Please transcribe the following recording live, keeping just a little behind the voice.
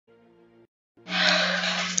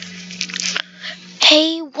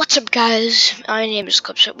Hey, what's up guys? My name is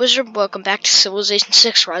Clipset Wizard. Welcome back to Civilization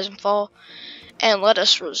 6 Rise and Fall. And let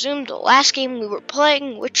us resume the last game we were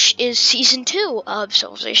playing, which is Season 2 of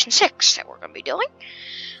Civilization 6 that we're going to be doing.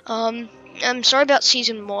 I'm sorry about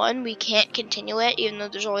Season 1. We can't continue it, even though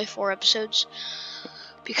there's only 4 episodes.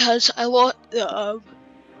 Because I lost oh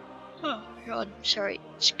god, sorry,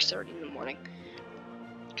 6:30 in the morning.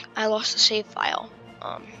 I lost the save file.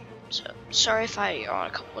 So sorry if I on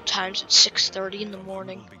a couple of times at 6:30 in the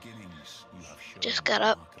morning. Just got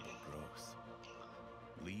up.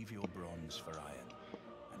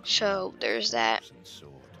 So there's that.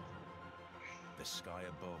 The sky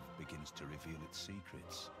above begins to reveal its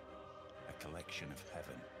secrets, a collection of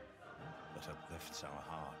heaven that uplifts our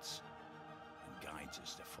hearts and guides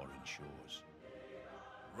us to foreign shores.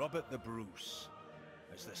 Robert the Bruce,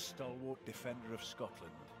 as the stalwart defender of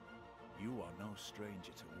Scotland, you are no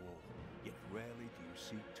stranger to war, yet rarely do you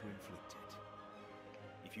seek to inflict it.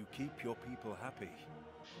 If you keep your people happy,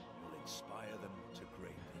 you'll inspire them to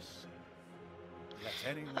greatness.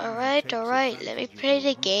 Alright, let me play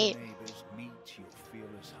the game.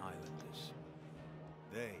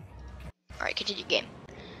 Alright, continue game.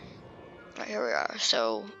 Alright, here we are.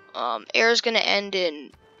 So, air's gonna end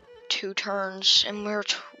in 2 turns, and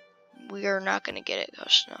we are not gonna get it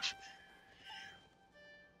close enough.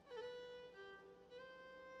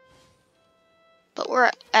 But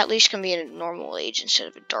we're at least gonna be in a normal age instead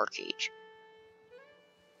of a dark age.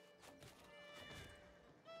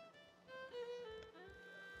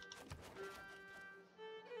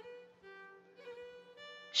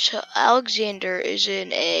 So Alexander is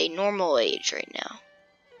in a normal age right now.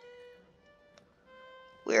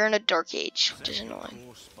 We're in a dark age, which is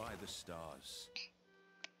annoying. By the stars,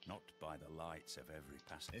 not by the lights of every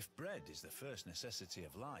passing. If bread is the first necessity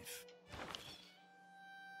of life.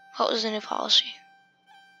 What was the new policy?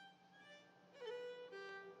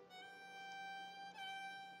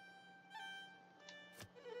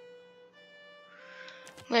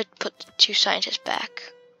 I'm gonna put the 2 scientists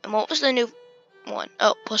back. And what was the new one?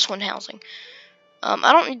 Oh, +1 housing.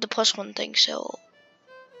 I don't need the +1 thing, so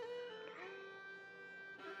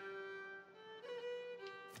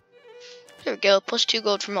there we go. +2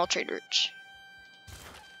 gold from all trade routes.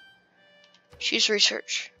 Choose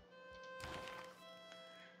research.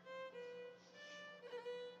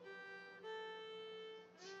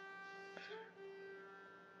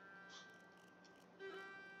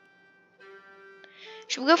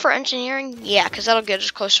 Should we go for engineering? Yeah, because that'll get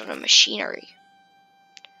us closer to machinery.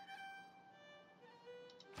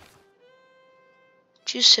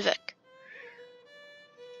 Choose civic.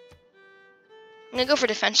 I'm gonna go for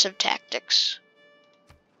defensive tactics.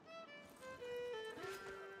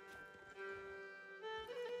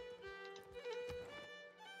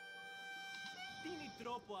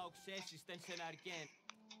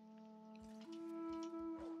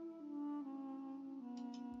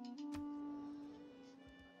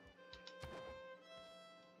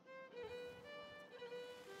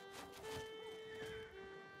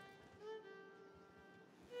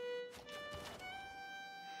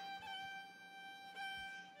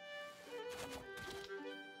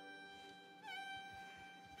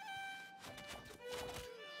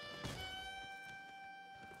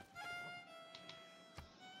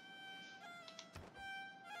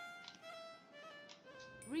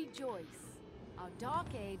 Rejoice! Our dark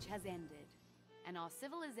age has ended, and our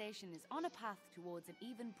civilization is on a path towards an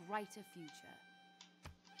even brighter future.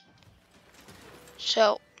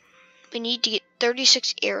 So, we need to get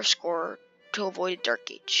 36 air score to avoid a dark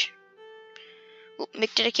age. We'll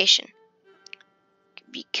make dedication.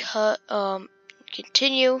 Because,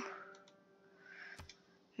 continue.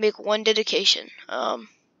 Make 1 dedication.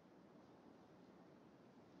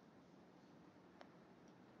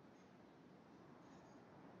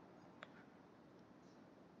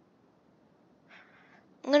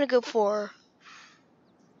 I'm gonna go for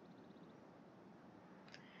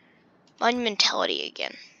monumentality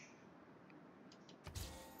again.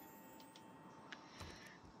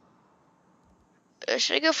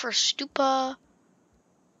 Should I go for stupa? I'm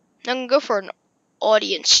gonna go for an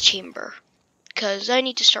audience chamber, because I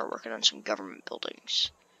need to start working on some government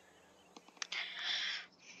buildings.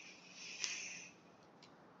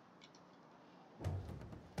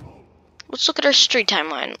 Let's look at our street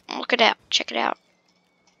timeline. Look it out. Check it out.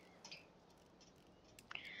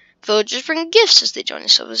 Villagers bring gifts as they join the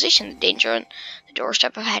civilization. The danger on the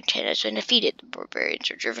doorstep of Habitat has been defeated. The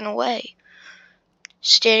barbarians are driven away.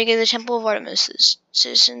 Standing in the Temple of Artemis, the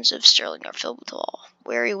citizens of Sterling are filled with awe.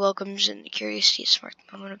 Wary welcomes and the curiosity is marked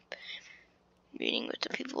the moment of meeting with the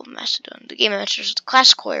people of Macedon. The game enters the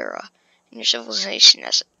classical era Your civilization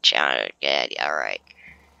has a challenge. Yeah, alright.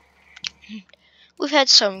 We've had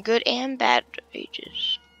some good and bad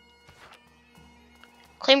ages.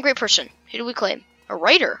 Claim great person. Who do we claim? A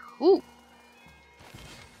writer. Ooh.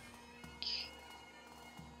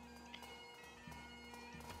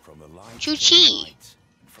 From the light Chu to the Chi. light,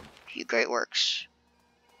 and from Few great works.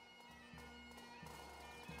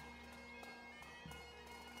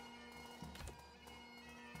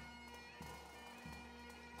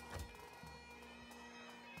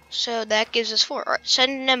 So that gives us 4. Alright,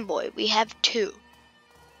 send an envoy. We have 2.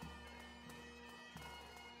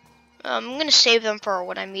 I'm gonna save them for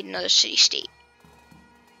when I meet another city-state.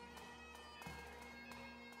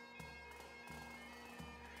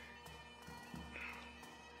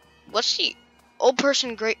 What's the old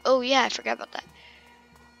person great? Oh yeah, I forgot about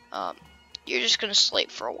that. You're just gonna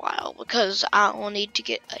slave for a while because I will need to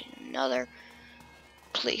get another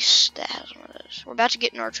place that has one of those. We're about to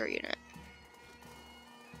get an archer unit.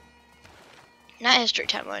 Not history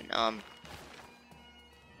timeline.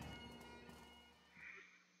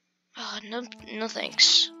 Oh, no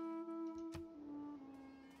thanks.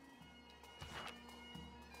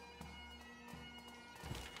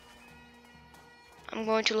 I'm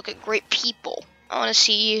going to look at great people. I want to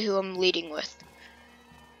see who I'm leading with.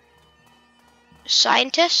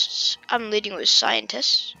 Scientists? I'm leading with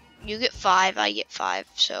scientists. You get 5, I get 5,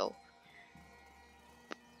 so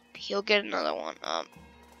he'll get another one.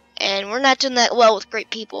 And we're not doing that well with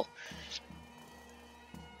great people.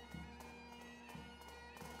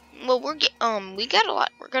 Well, we got a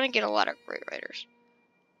lot. We're gonna get a lot of great writers.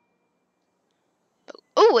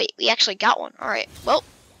 Oh wait, we actually got one. All right. Well,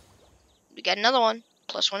 we got another one.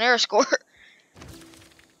 +1 error score.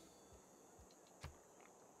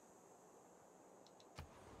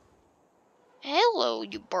 Hello,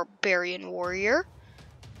 you barbarian warrior.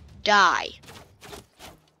 Die.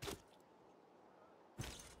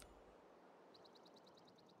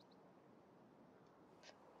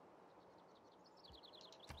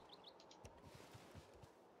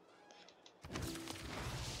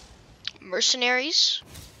 Mercenaries.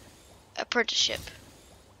 Apprenticeship.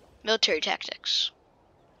 Military tactics.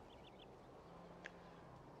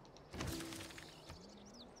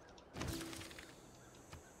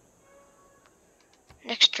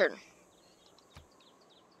 Next turn.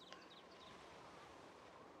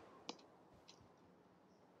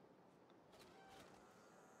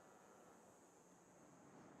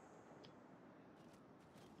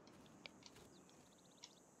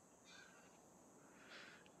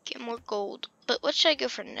 Get more gold. But what should I go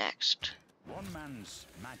for next? one man's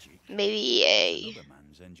magic, Maybe a another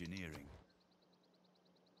man's engineering.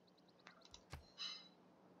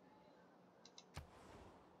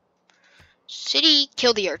 city.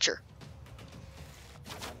 Kill the archer.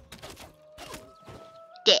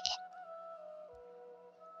 Yeah.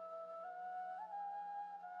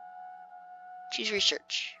 Choose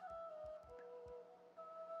research.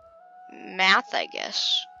 Math, I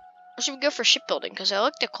guess. Or should we go for shipbuilding? Because I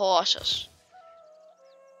like the Colossus.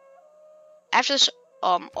 After this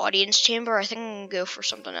audience chamber, I think I'm gonna go for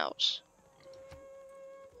something else.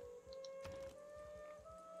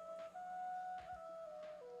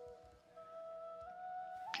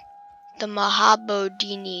 The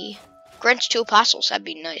Mahabodhini. Grants 2 apostles, that'd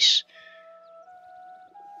be nice.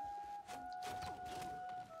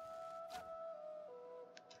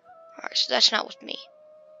 Alright, so that's not with me.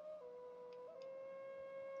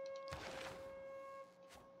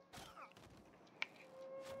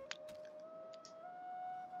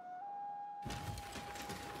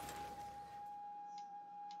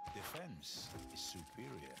 Defense is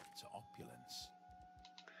superior to opulence.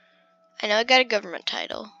 I know I got a government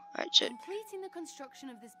title. Alright, so Completing the construction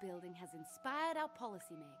of this building has inspired our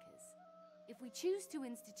policymakers. If we choose to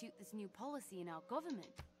institute this new policy in our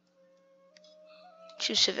government,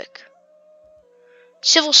 choose civic.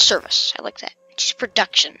 Civil service, I like that. Choose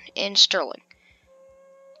production in Sterling.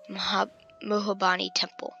 Mohabani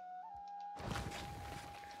Temple.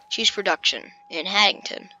 Choose production in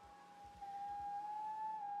Haddington.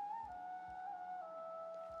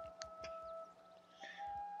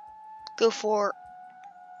 Go for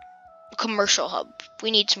a commercial hub.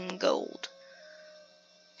 We need some gold.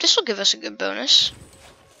 This will give us a good bonus.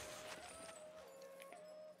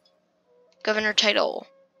 Governor title.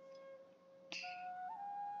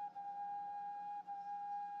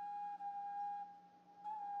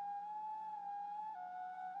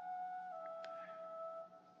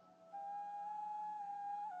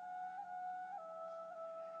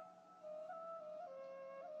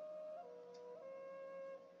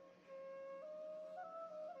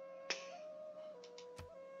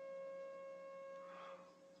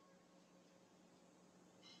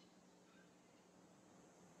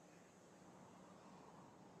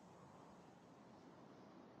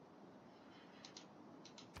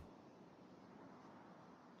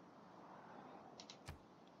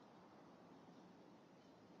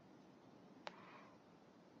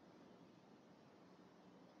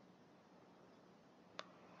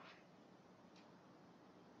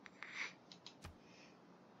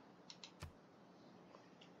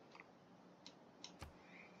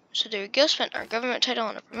 So there we go. Spent our government title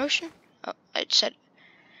on a promotion. Oh, I said.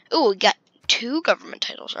 Oh, we got 2 government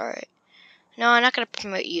titles. All right. No, I'm not gonna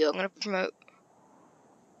promote you. I'm gonna promote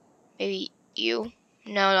maybe you.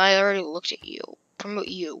 No, I already looked at you. Promote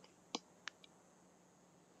you.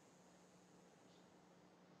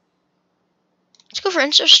 Let's go for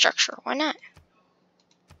infrastructure. Why not?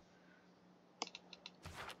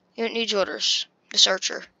 Unit needs orders. This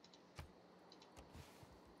archer.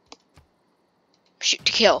 Shoot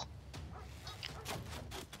to kill.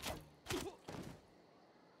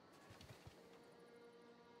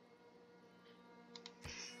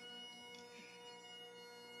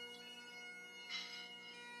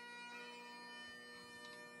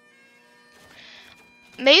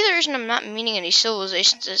 Maybe the reason I'm not meeting any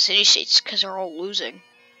civilizations and city-states because they're all losing.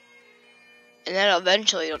 And then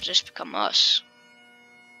eventually it'll just become us.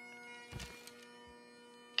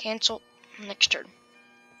 Cancel. Next turn.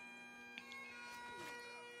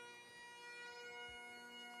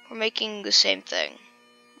 We're making the same thing.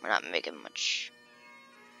 We're not making much.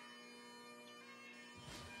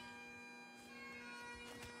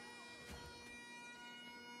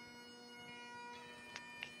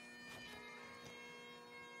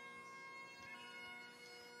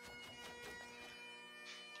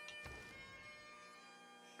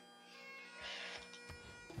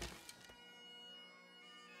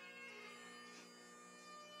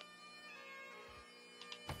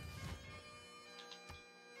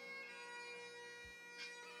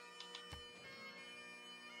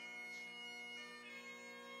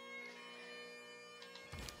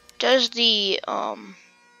 Does the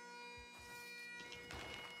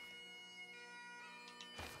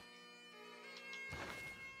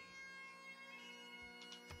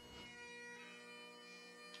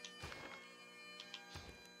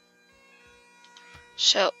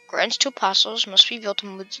so grants to apostles must be built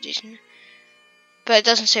in woods edition, but it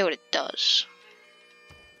doesn't say what it does.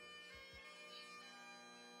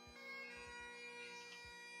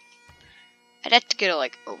 I'd have to get it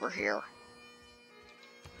like over here.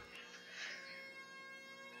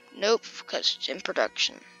 Nope, because it's in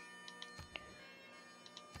production.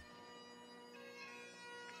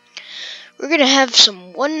 We're gonna have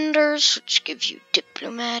some wonders, which gives you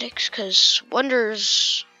diplomatics, because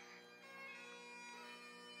wonders.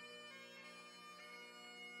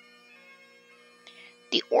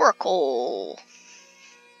 The Oracle.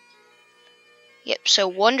 Yep, so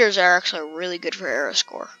wonders are actually really good for arrow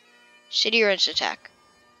score. City or instant attack.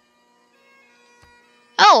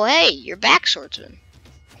 Oh, hey, you're back, swordsman.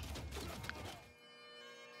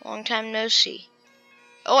 Long time no see.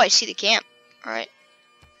 Oh, I see the camp. Alright.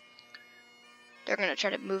 They're gonna try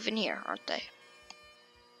to move in here, aren't they?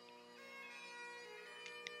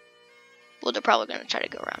 Well, they're probably gonna try to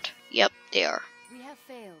go around. Yep, they are. We have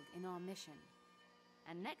failed in our mission.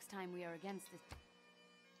 And next time we are against this...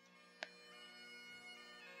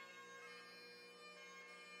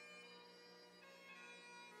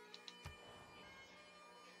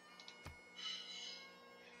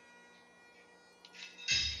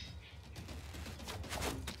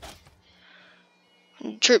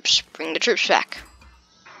 Troops, bring the troops back.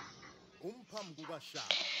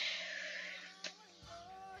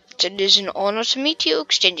 It is an honor to meet you.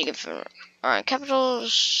 Exchanging information. Alright,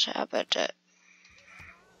 capitals. How about that?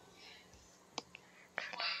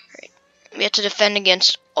 Right. We have to defend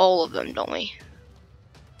against all of them, don't we?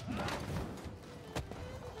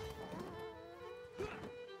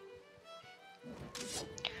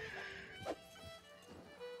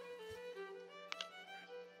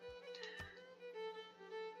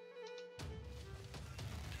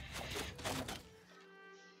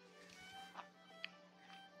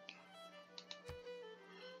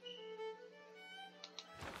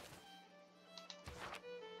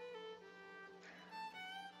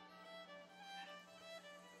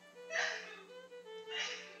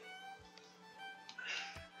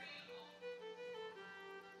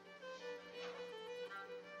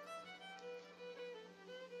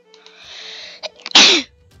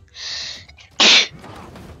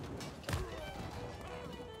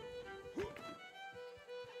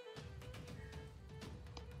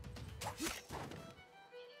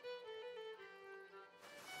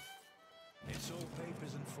 It's all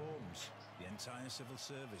papers and forms. The entire civil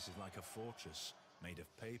service is like a fortress made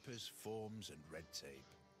of papers, forms, and red tape.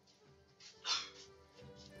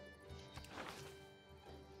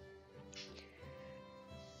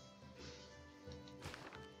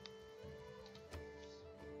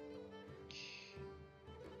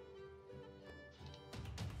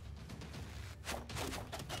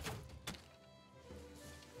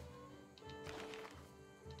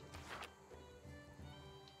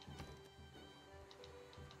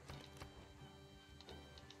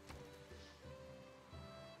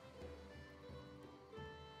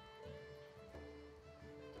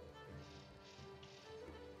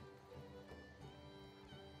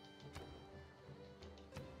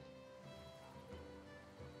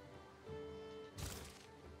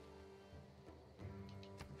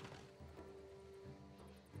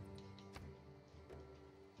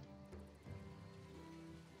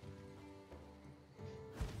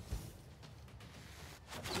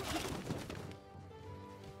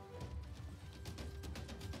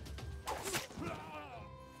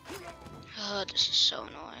 this is so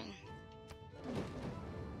annoying.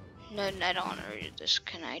 No, I don't want to read this.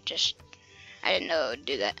 Can I just... I didn't know it would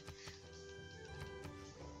do that.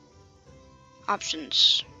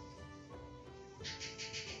 Options.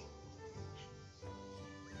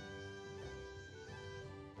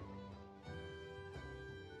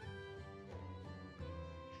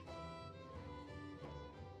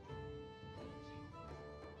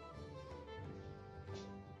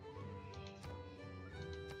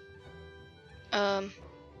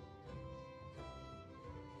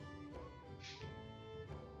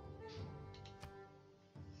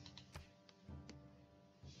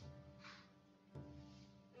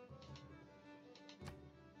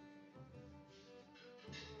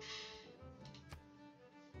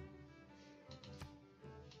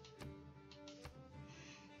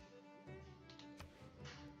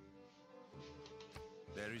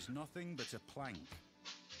 There is nothing but a plank.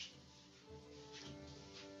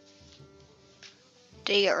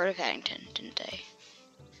 They got rid of Paddington, didn't they?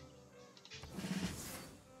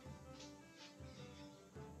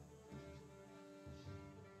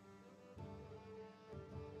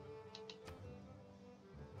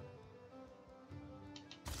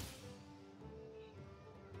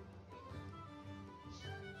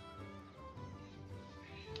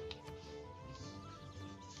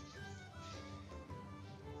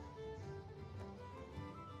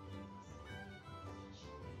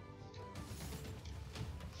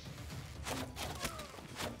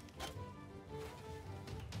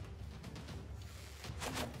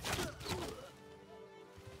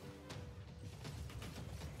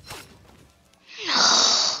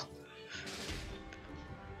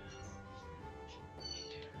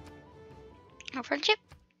 No friendship?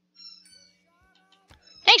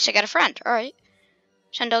 Thanks, I got a friend. Alright.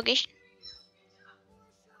 Send delegation.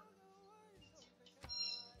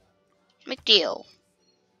 McDeal.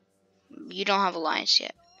 You don't have alliance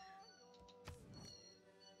yet.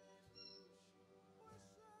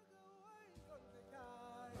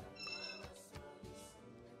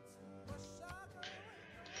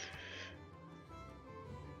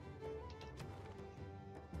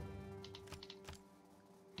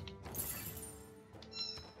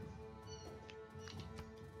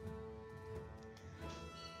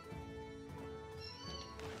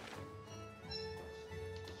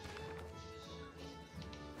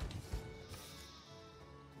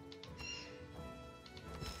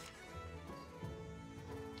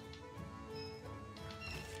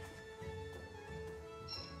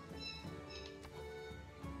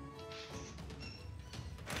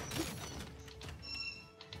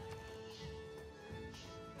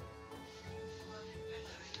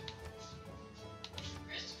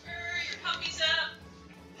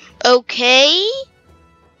 Okay.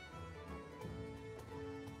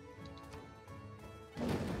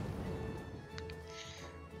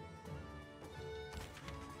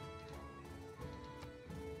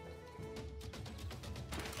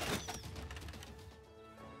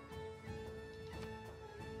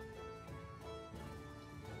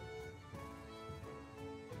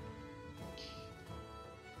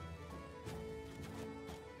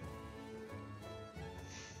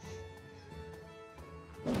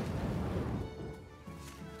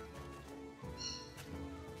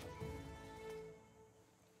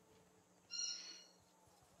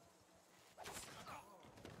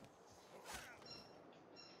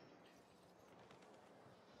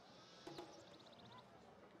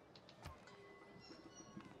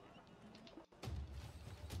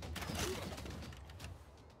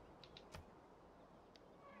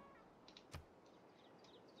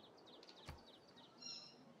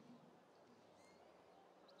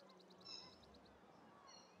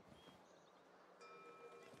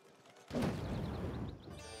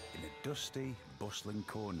 Dusty, bustling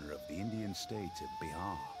corner of the Indian state of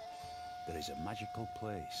Bihar, there is a magical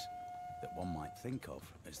place that one might think of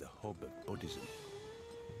as the hub of Buddhism.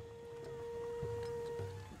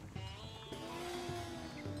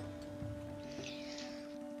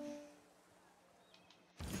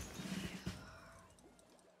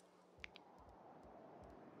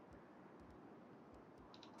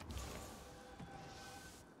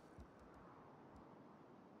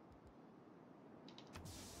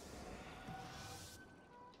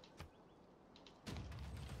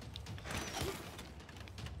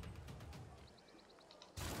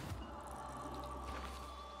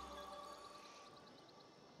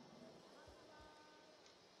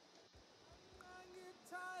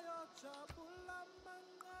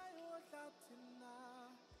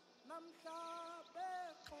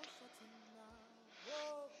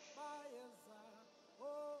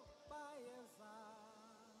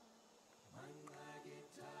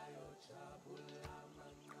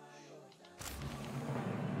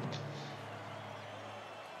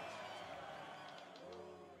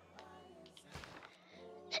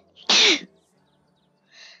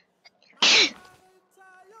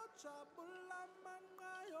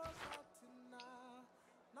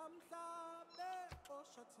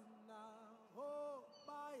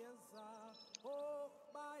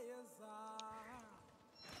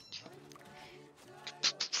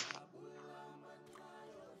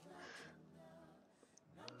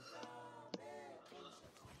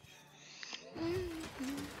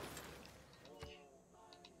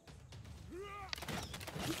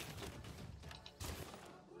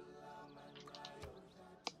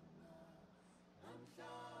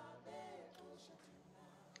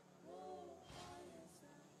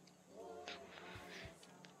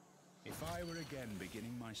 If I were again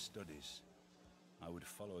beginning my studies, I would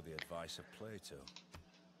follow the advice of Plato.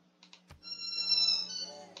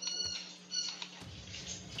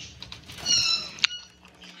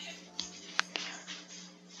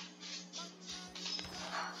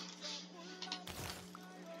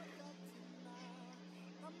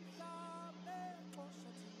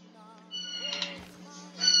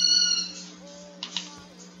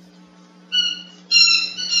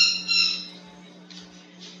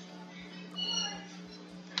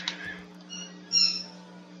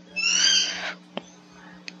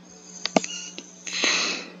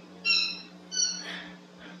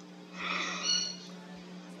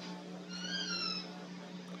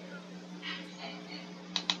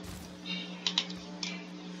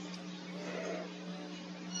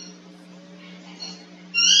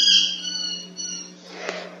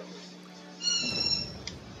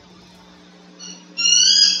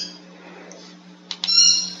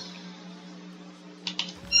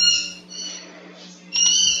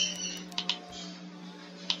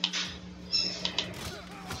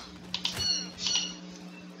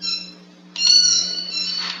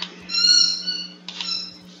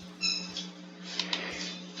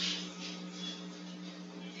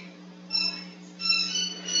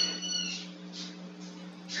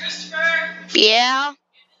 Yeah.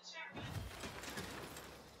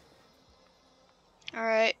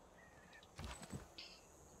 Alright.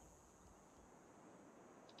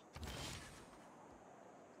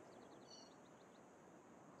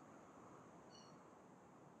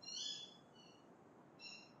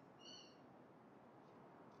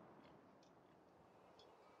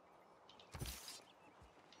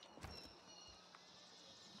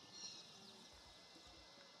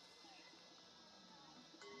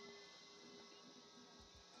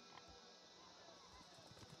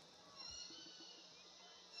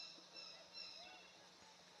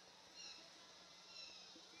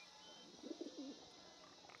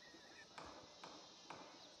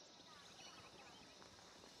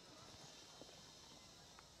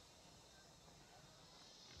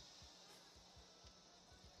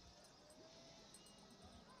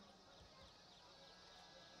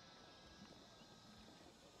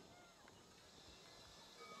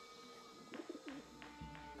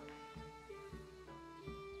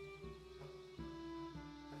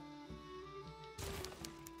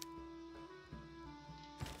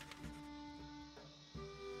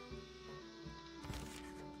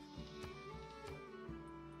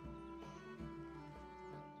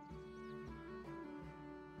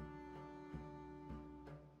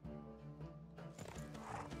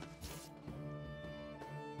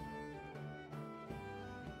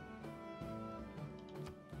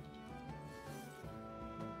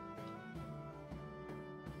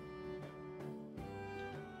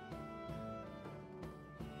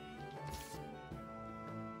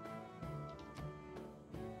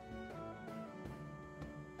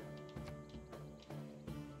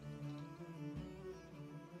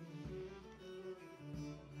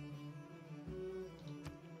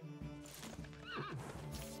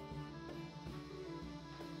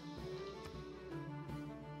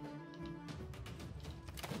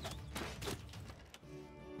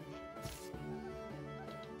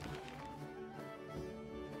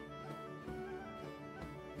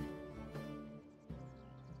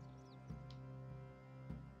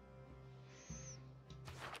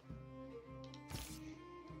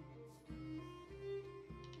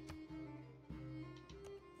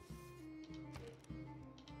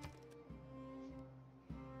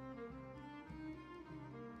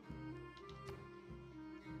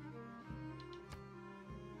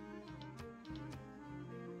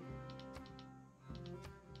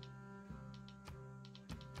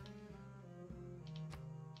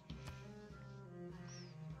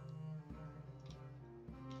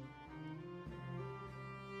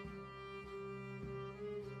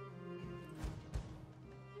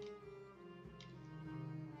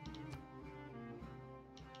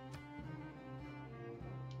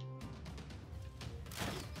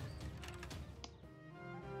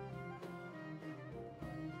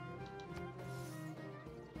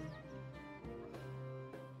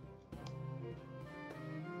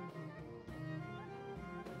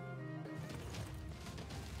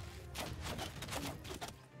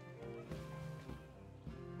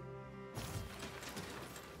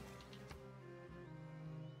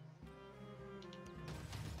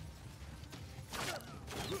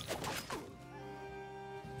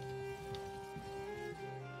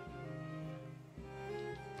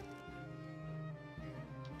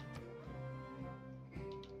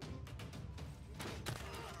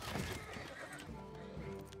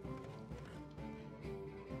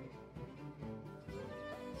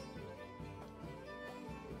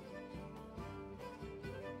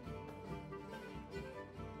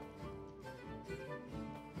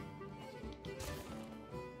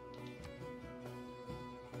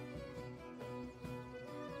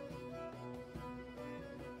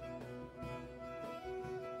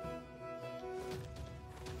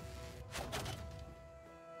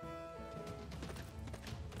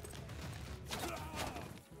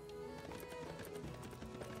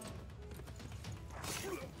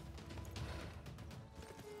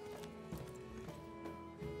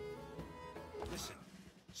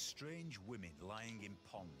 Strange women lying in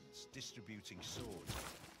ponds, distributing swords.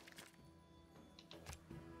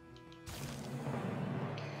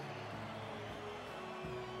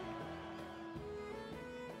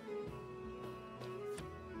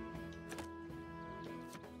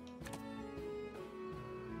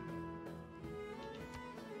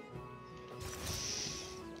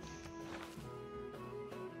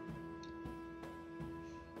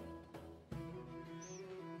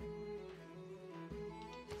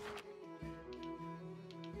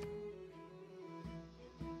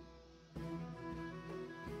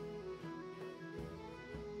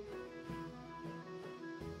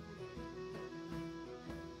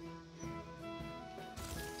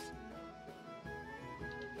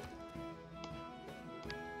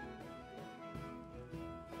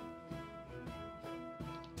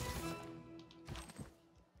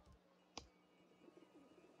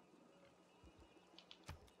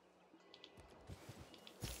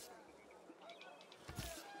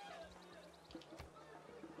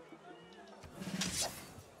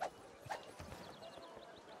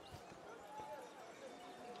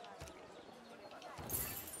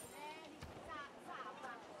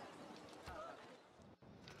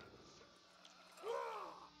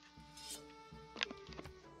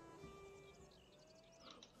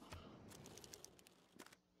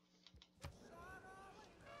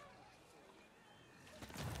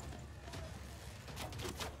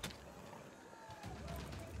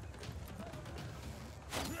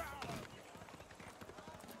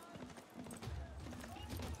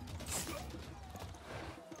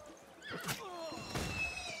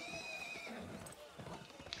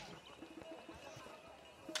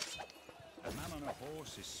 A man on a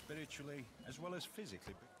horse is spiritually as well as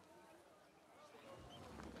physically.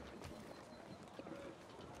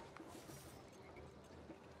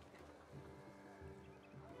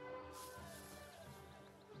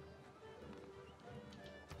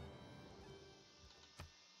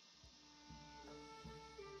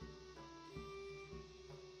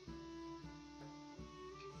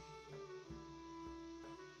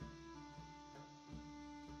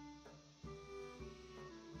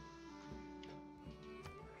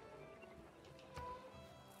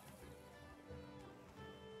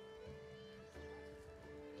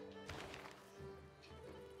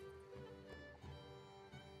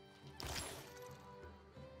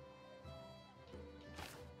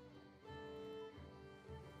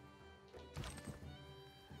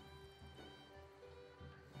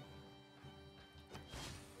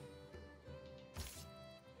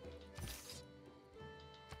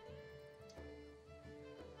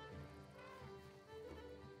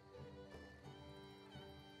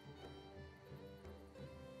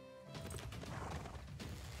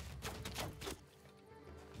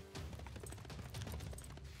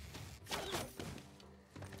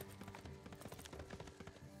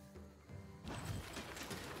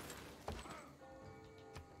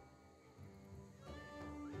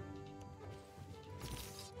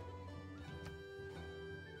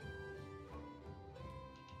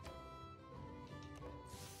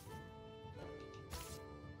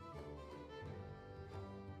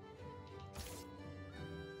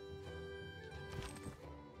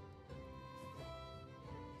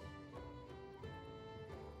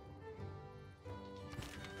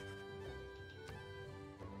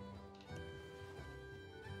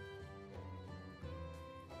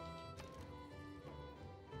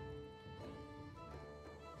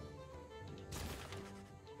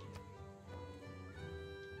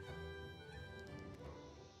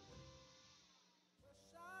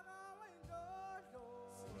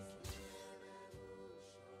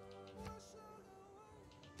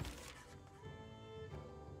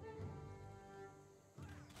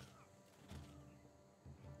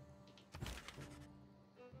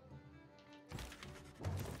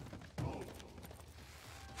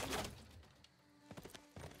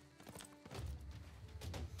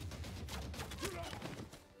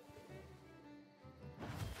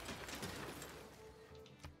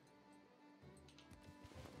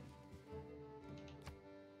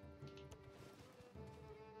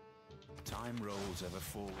 Time rolls ever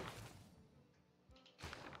forward.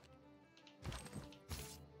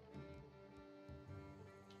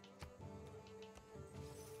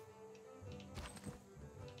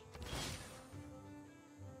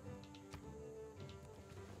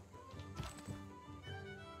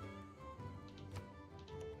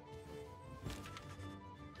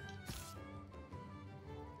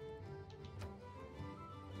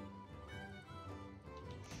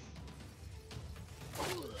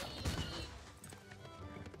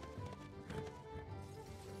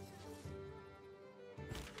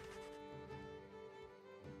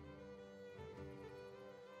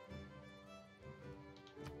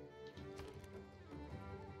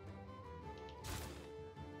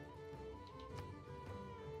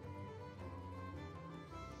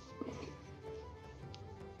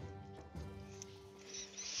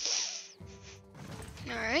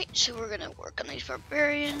 So we're gonna work on these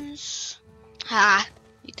barbarians. Ha!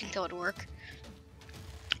 You think that would work?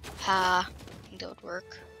 Ha! You think that would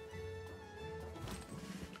work?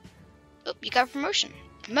 Oh, you got a promotion.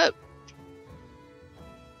 Promote.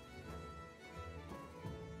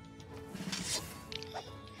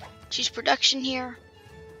 Choose production here.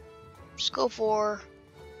 Just go for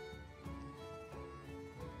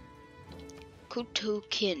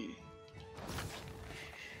Kutokin.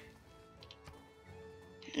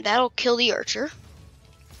 That'll kill the archer.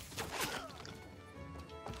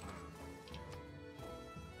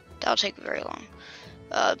 That'll take very long.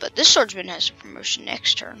 But this swordsman has a promotion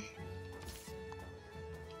next turn.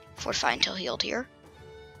 Fortify until healed here.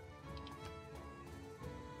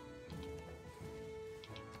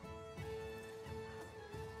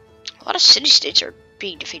 A lot of city-states are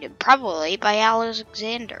being defeated, probably by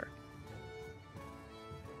Alexander.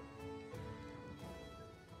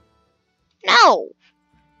 No!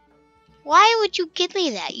 Why would you give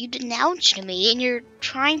me that? You denounced me and you're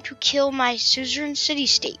trying to kill my suzerain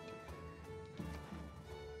city-state.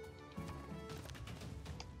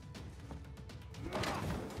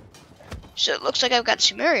 So it looks like I've got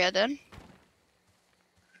Sumeria then.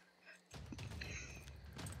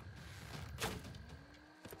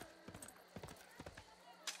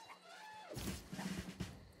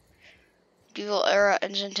 Medieval era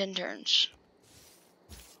ends in 10 turns.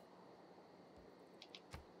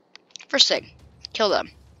 First thing, kill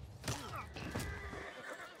them.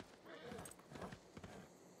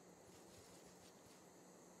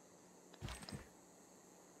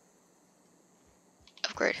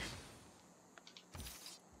 Upgrade.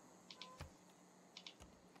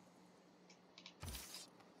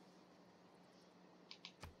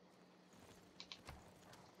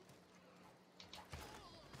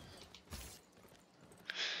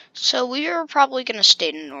 So we are probably going to stay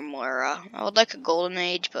in normal era. I would like a golden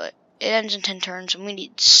age, but it ends in 10 turns and we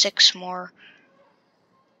need 6 more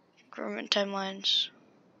government timelines.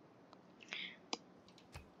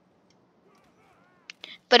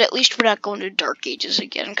 But at least we're not going to dark ages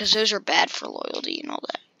again, because those are bad for loyalty and all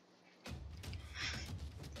that.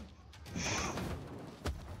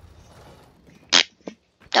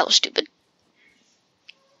 That was stupid.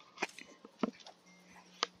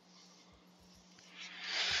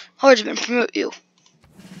 Horseman, promote you.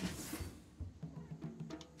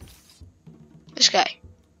 This guy.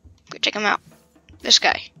 Go check him out. This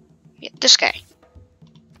guy. Yeah, this guy.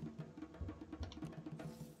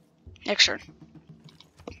 Next turn.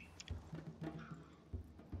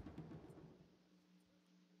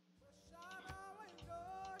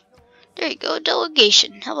 There you go,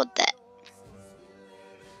 delegation. How about that?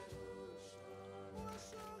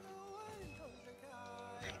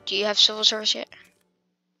 Do you have civil service yet?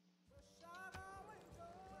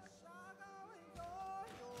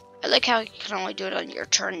 I like how you can only do it on your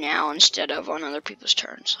turn now instead of on other people's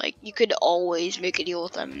turns. Like, you could always make a deal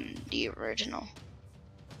with them in the original.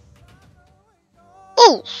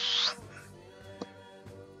 Ooh!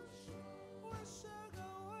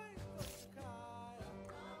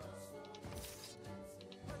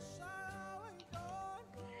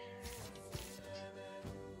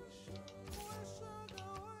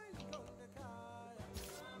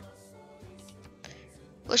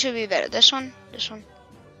 What should be better? This one? This one?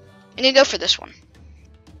 I'm gonna go for this one.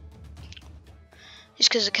 Just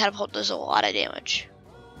because the catapult does a lot of damage.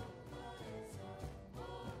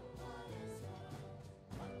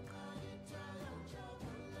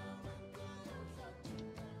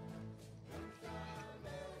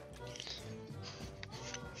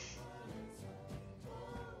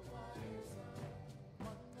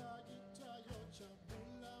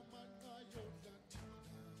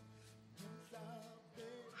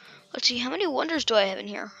 Let's see, how many wonders do I have in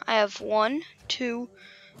here? I have 1, 2,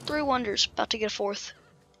 3 wonders. About to get a 4th.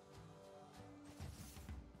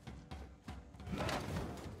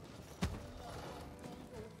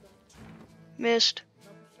 Missed.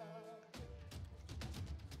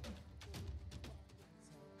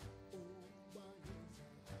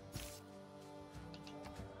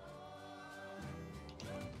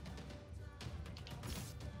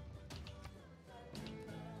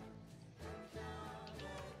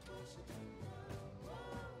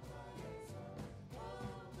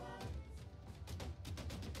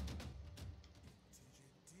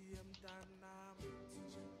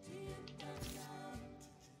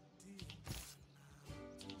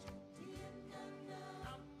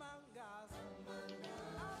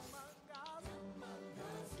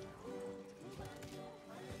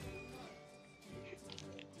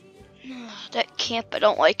 That camp, I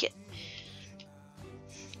don't like it.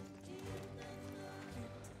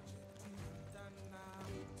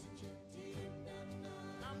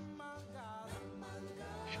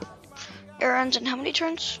 Era ends in how many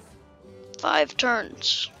turns? 5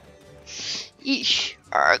 turns. Yeesh.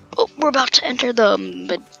 Alright, oh, we're about to enter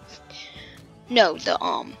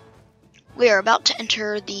we are about to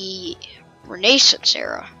enter the Renaissance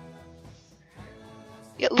era.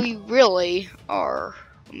 Yet we really are.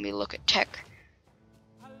 Let me look at tech.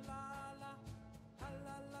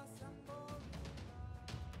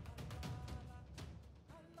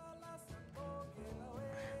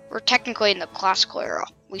 We're technically in the classical era.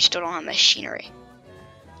 We still don't have machinery.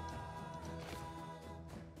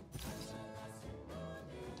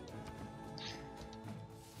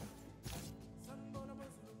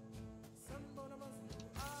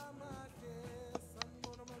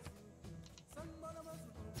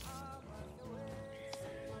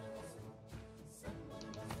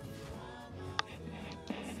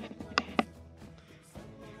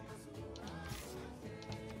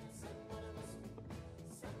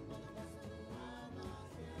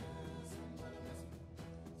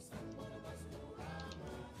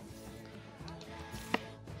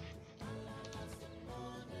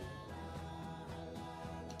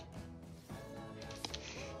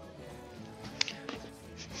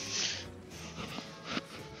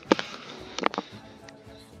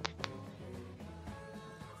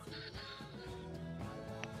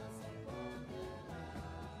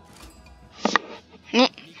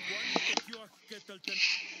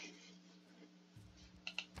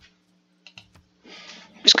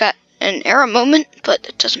 Just got an error moment, but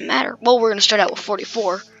it doesn't matter. Well, we're gonna start out with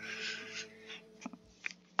 44.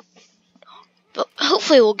 But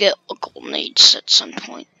hopefully we'll get a golden age at some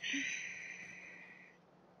point.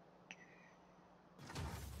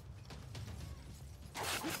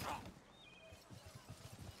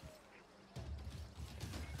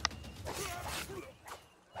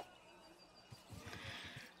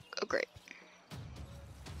 Oh, great.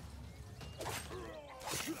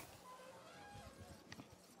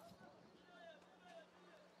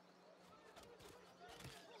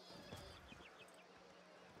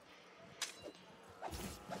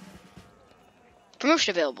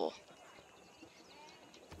 Promotion available.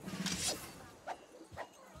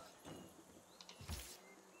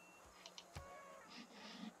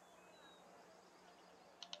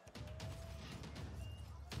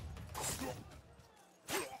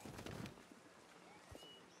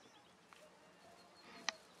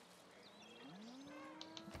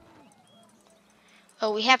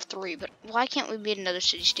 Oh, we have 3, but why can't we beat another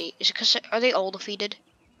city-state? Is it because are they all defeated?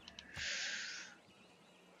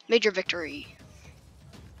 Major victory.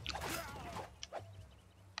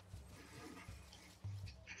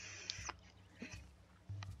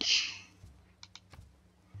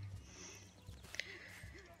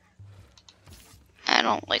 I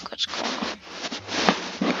don't like what's going on.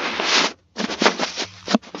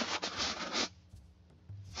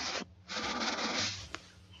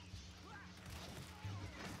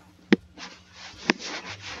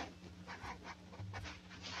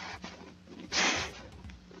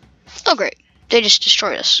 Oh great, they just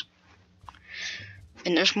destroyed us.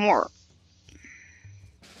 And there's more.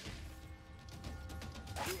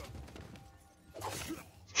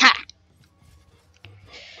 Ha!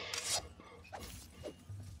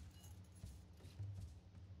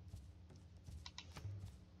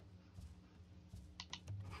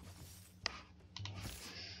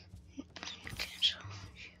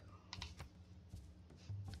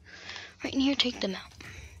 Right in here, take them out.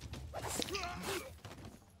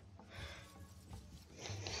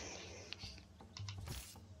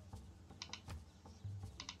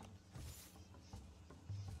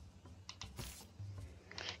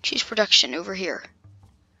 Cheese production over here.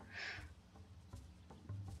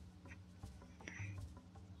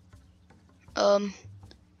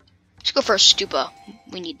 Let's go for a stupa.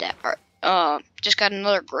 We need that. Alright. Just got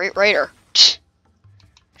another great raider.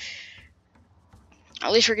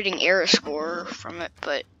 At least we're getting era score from it,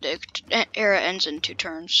 but the era ends in 2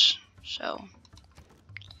 turns, so.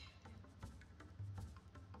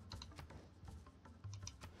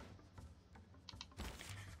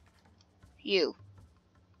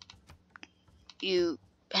 You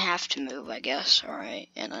have to move, I guess. Alright,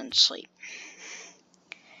 and then sleep.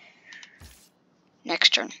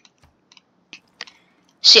 Next turn.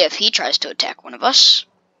 See if he tries to attack one of us.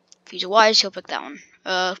 If he's wise, he'll pick that one.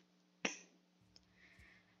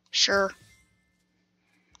 Sure.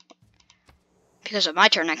 Because of my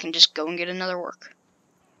turn, I can just go and get another work.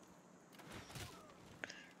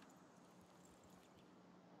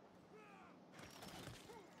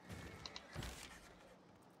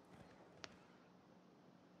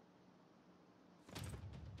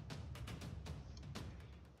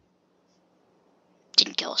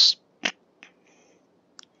 Didn't kill us.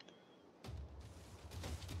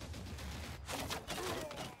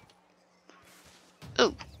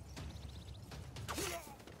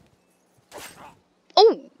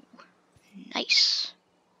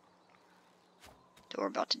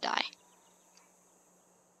 about to die.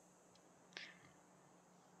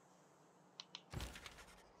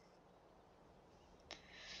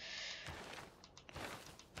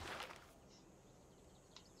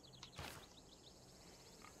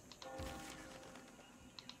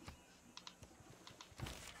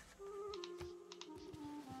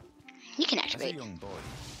 You can activate. As a young boy,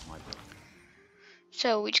 my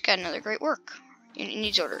So we just got another great work. It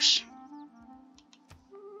needs orders.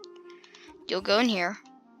 You'll go in here.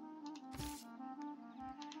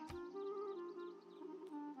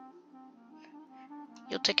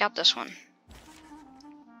 You'll take out this one.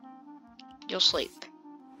 You'll sleep.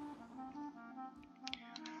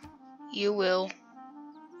 You will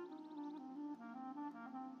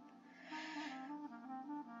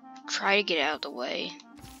try to get out of the way,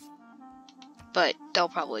 but they'll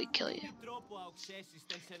probably kill you.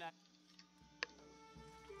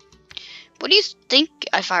 What do you think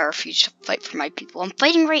if I refuse to fight for my people? I'm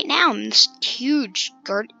fighting right now. I'm this huge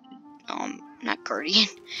not guardian.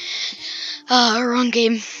 Wrong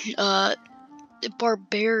game.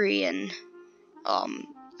 Barbarian,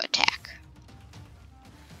 attack.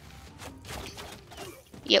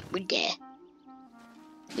 Yep, we dead.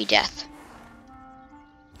 We death.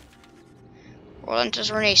 Relentless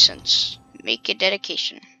Renaissance. Make a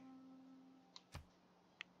dedication.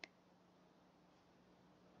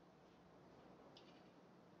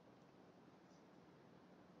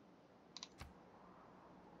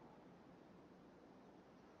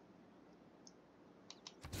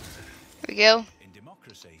 There we go. In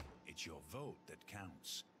democracy, it's your vote that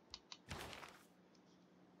counts.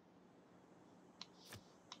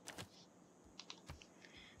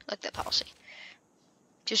 I like that policy.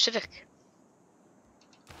 Too civic.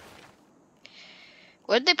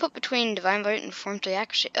 What did they put between Divine Light and Form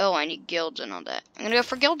Theocracy? Oh, I need guilds and all that. I'm gonna go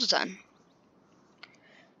for guilds then.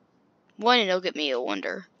 One, and it'll get me a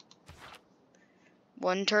wonder.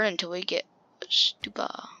 One turn until we get a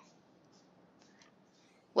stupa.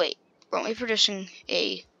 Wait, weren't we producing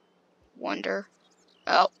a wonder?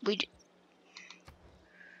 Oh, we did.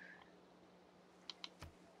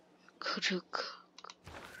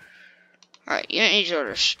 Alright, you don't need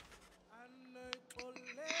orders.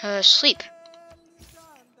 Sleep.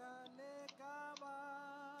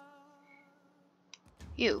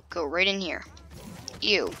 You, go right in here.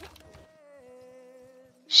 You.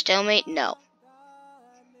 Stalemate? No.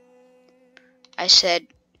 I said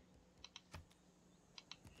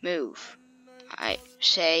move. I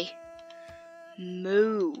say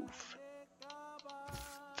move.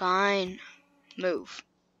 Fine. Move.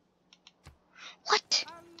 What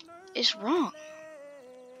is wrong?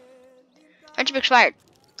 Friendship expired.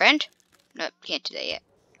 Friend? No, can't do that yet.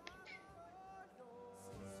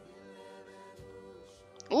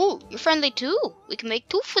 Ooh, you're friendly too. We can make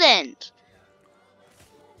 2 friends.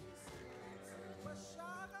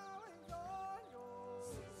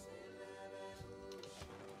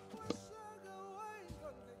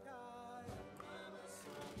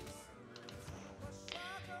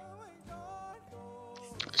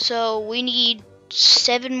 So we need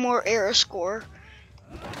 7 more arrow score.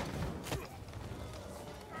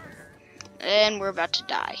 And we're about to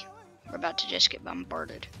die. We're about to just get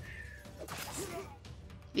bombarded.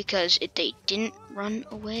 Because they didn't run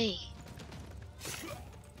away.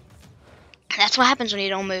 That's what happens when you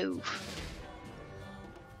don't move.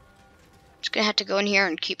 Just gonna have to go in here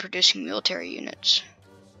and keep producing military units.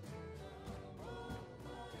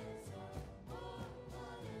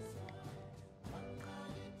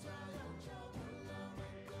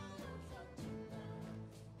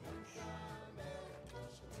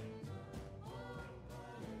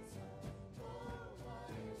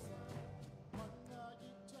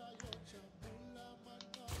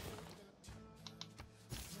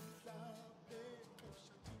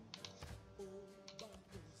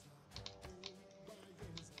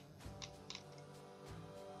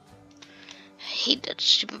 I hate that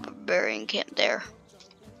stupid barbarian camp there.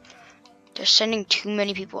 They're sending too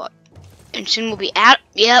many people out. And soon we'll be out.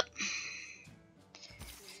 Yep.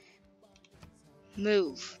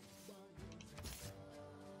 Move.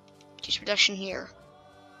 Just reduction here.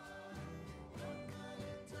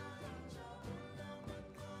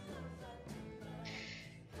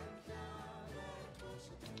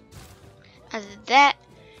 As that,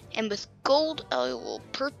 and with gold, I will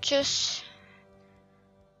purchase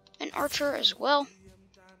an archer as well.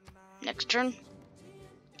 Next turn.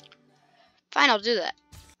 Fine, I'll do that.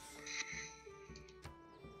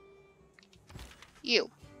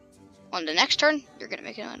 You. On the next turn, you're gonna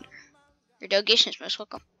make it under. Your delegation is most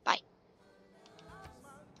welcome. Bye.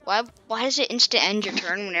 Why does it instant end your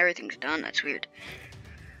turn when everything's done? That's weird.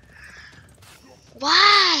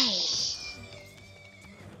 Why?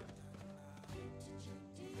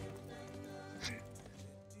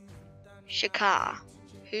 Shaka.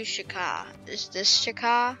 Who's Shaka? Is this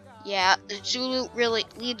Shaka? Yeah, Zulu really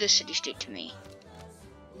lead the city-state to me.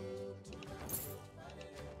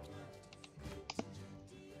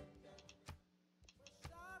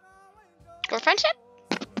 Your friendship?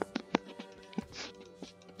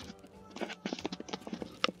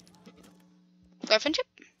 Your friendship?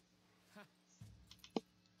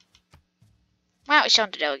 Why don't we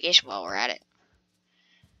send a delegation while we're at it?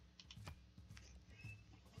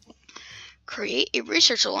 Create a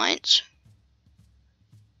research alliance.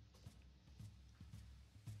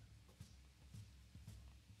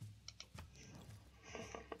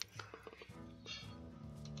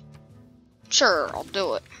 Sure, I'll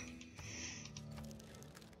do it.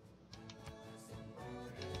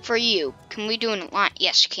 For you, can we do an alliance?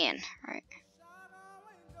 Yes, you can. Alright.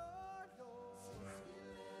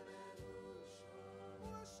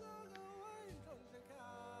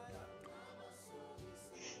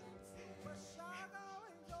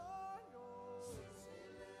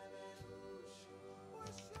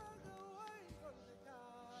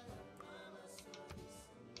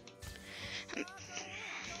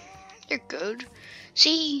 They're good.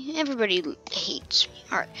 See, everybody hates me.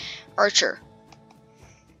 Alright, Archer.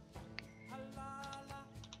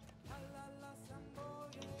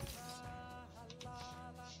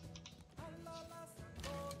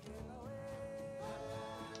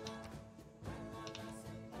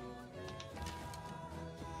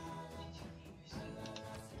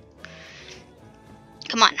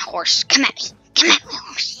 Come on, horse. Come at me. Come at me,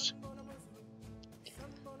 horse.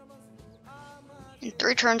 In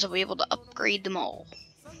 3 turns, I'll be able to upgrade them all.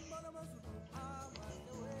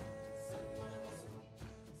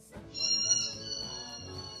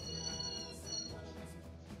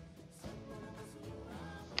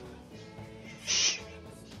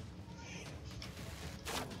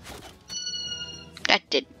 That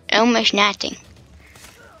did almost nothing.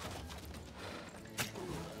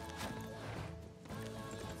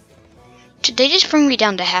 Did they just bring me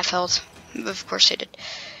down to half health? Of course they did.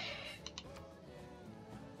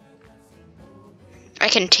 I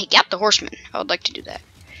can take out the horseman. I would like to do that.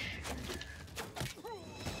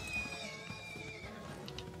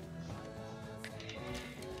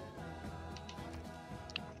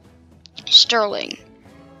 Sterling.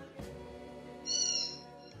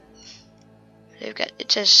 They've got,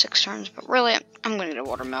 it says 6 turns, but really, I'm gonna get a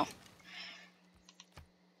watermill.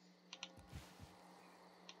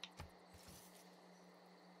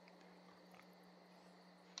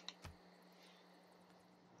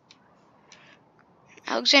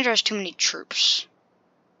 Alexander has too many troops.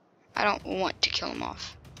 I don't want to kill him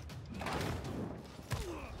off.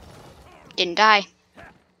 Didn't die.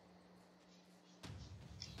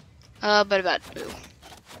 But about boo.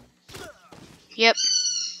 Yep.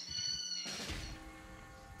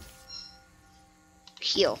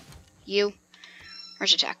 Heal. You.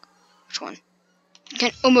 Where's attack? Which one? You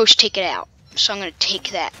can almost take it out. So I'm gonna take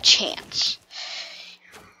that chance.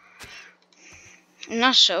 And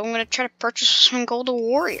also, I'm gonna try to purchase some golden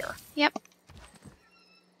warrior. Yep.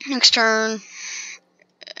 Next turn.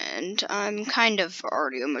 And I'm kind of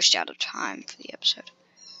already almost out of time for the episode.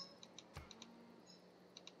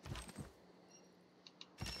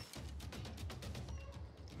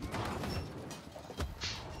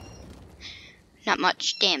 Not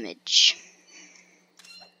much damage.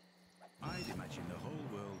 I'd imagine the whole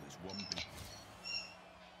world is one big...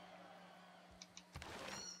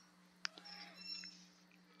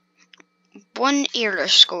 One era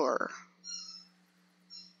score.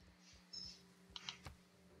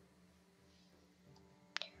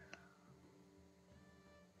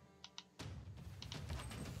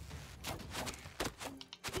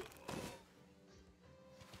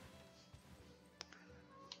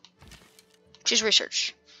 Choose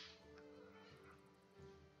research.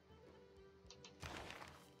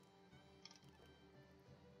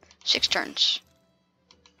 Six turns.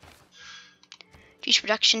 Choose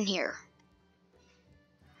production here.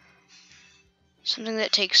 Something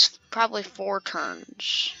that takes probably 4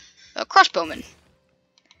 turns. A crossbowman.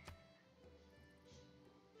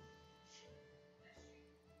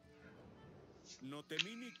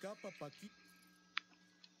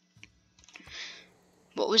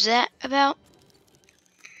 What was that about?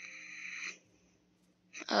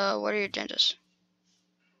 What are your agendas?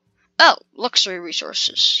 Oh, luxury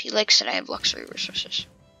resources. He likes that I have luxury resources.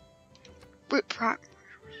 Brute prime.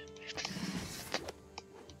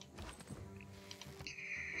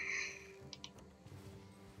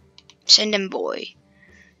 Send him boy.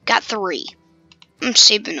 Got 3. I'm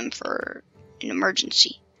saving him for an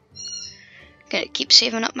emergency. Gotta keep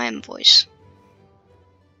saving up my envoys.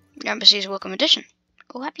 Your embassy's a welcome addition.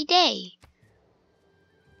 Oh, happy day!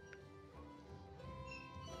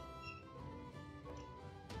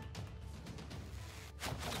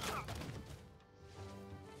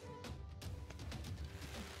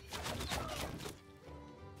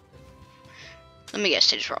 Let me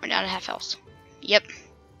guess, they just brought me down to half health. Yep.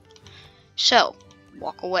 So,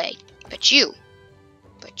 walk away. But you.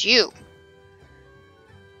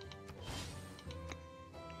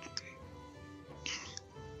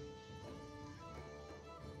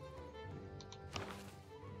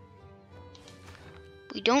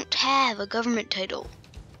 We don't have a government title.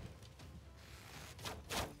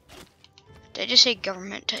 Did I just say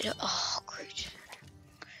government title? Oh, great.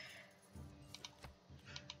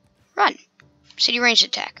 Run. City ranged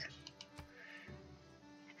attack.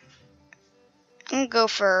 I'm gonna go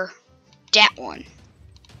for that one.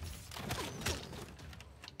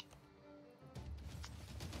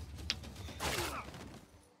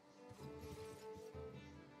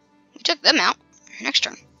 We took them out. Next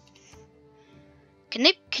turn.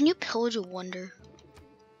 Can you pillage a wonder?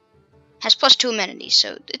 Has +2 amenities,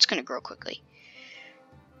 so it's gonna grow quickly.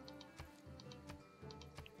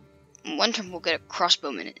 In one turn we'll get a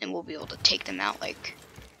crossbowman and we'll be able to take them out like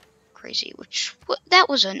crazy, that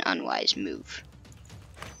was an unwise move.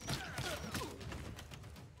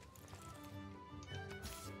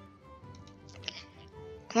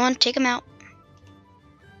 Come on, take them out.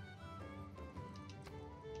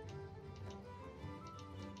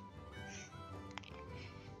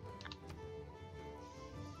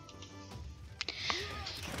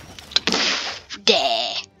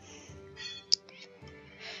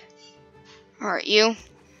 Alright, you.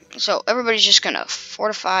 So everybody's just gonna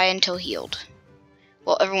fortify until healed.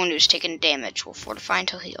 Well, everyone who's taken damage will fortify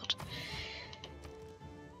until healed.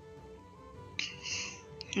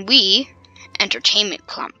 We, entertainment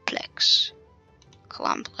complex,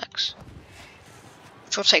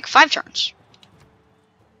 which will take 5 turns.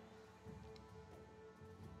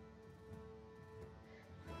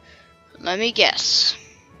 Let me guess.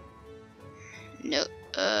 No,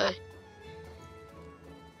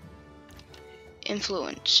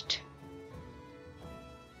 influenced.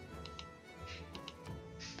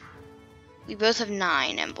 We both have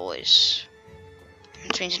 9 envoys.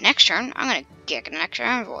 Which means next turn, I'm gonna get an extra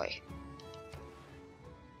envoy.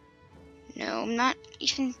 No, I'm not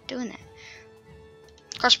even doing that.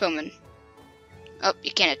 Crossbowman. Oh,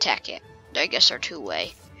 you can't attack yet. I guess they're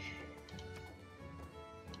 2-way.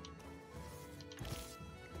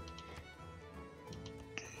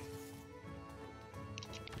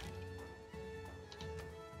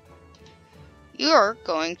 You're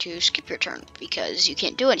going to skip your turn because you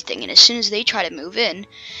can't do anything, and as soon as they try to move in,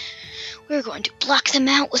 we're going to block them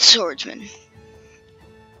out with swordsmen.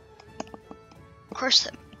 Crush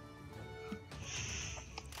them.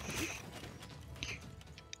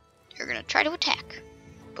 You're going to try to attack,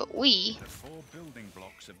 but we... The 4 building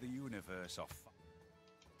blocks of the universe are...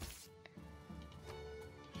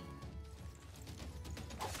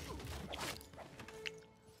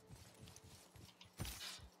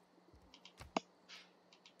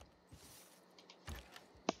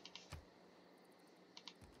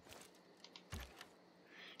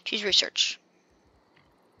 Choose research.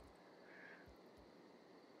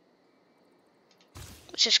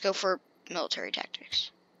 Let's just go for military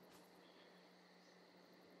tactics.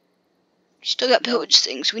 Still got pillage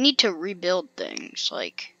things. We need to rebuild things.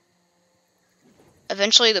 Like,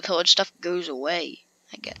 eventually the pillage stuff goes away,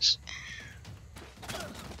 I guess.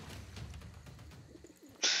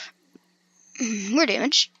 We're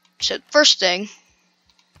damaged. So first thing,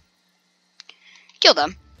 kill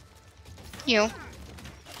them. You know,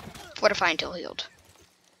 fortify until healed.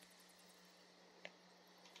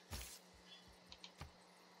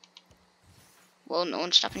 Well, no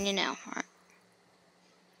one's stopping you now. Alright.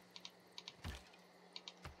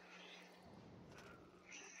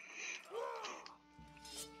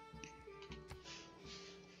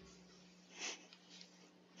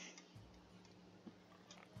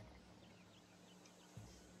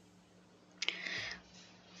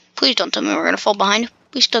 Please don't tell me we're gonna fall behind.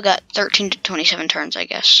 We still got 13 to 27 turns, I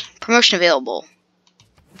guess. Promotion available.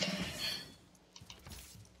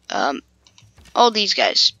 All these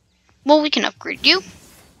guys. Well, we can upgrade you.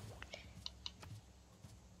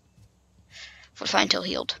 Fortify until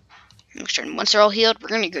healed. Next turn. Once they're all healed, we're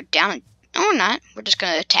gonna go down and... No, we're not. We're just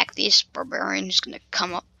gonna attack these barbarians. Who's gonna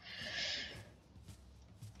come up.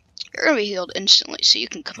 You're gonna be healed instantly, so you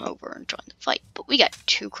can come over and join the fight. But we got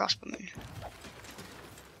 2 crossbowmen.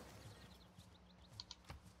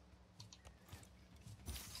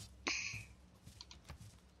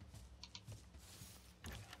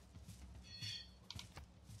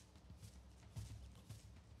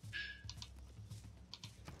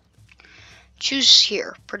 choose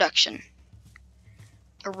here, production,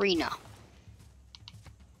 arena,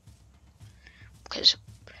 because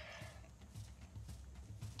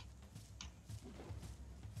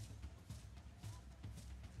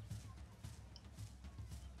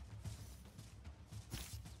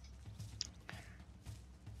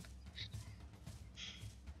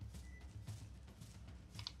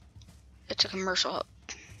it's a commercial hub.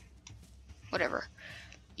 Whatever.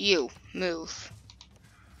 You move.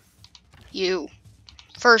 You.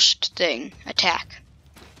 First thing, attack.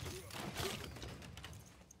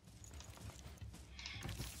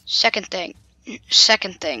 Second thing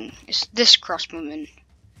is this crossbowman.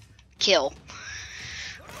 Kill.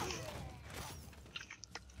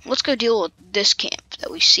 Let's go deal with this camp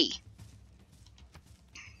that we see.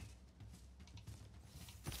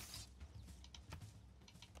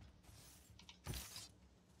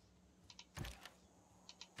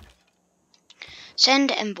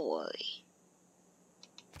 Send envoy.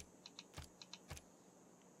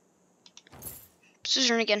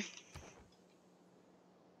 Suzerain again.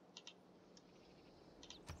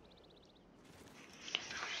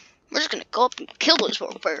 We're just gonna go up and kill those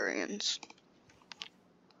barbarians.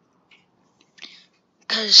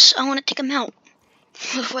 Because I want to take them out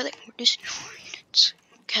before they can reduce more units.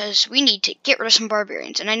 Because we need to get rid of some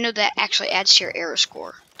barbarians. And I know that actually adds to your error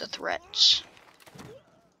score, the threats.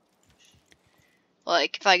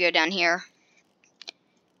 Like, if I go down here,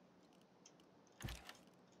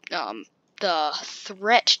 the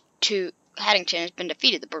threat to Haddington has been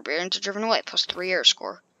defeated. The barbarians are driven away, plus 3 error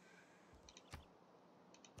score.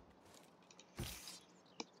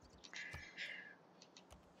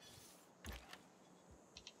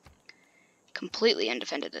 Completely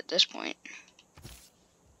undefended at this point.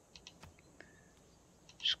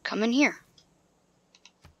 Just come in here.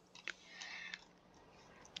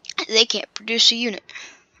 They can't produce a unit.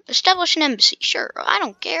 Establish an embassy. Sure, I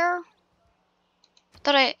don't care.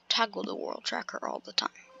 Thought I toggled the world tracker all the time.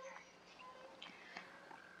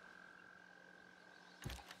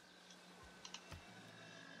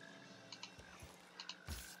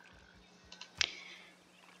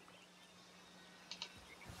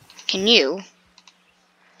 Can you,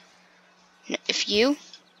 if you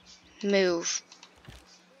move,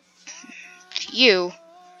 if you,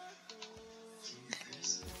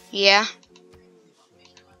 yeah,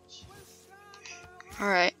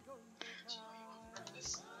 alright.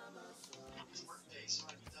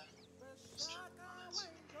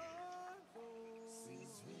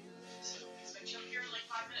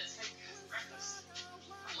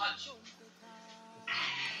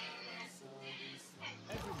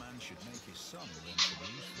 Every man should make his son learn from a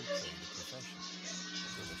useful trade or profession,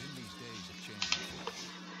 so that in these days of changing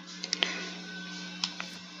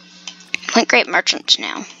Plant great merchants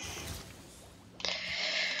now.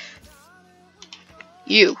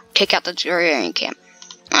 You take out the Zurian camp.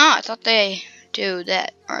 Ah, I thought they do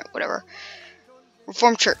that. Alright, whatever.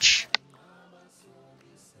 Reformed Church.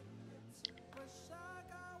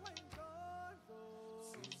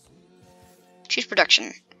 Choose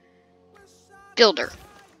production. Builder.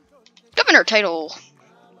 Governor title.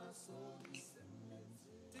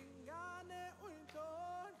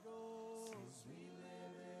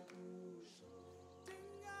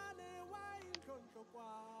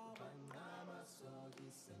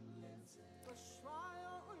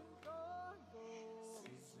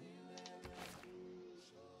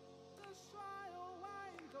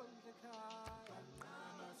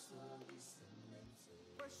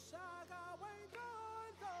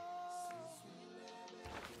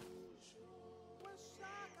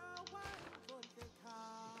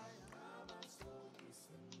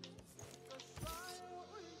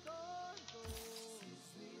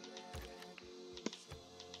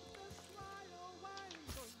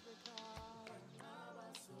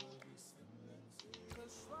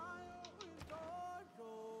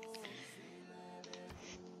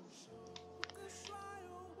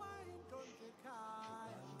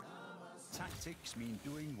 tactics mean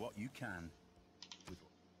doing what you can.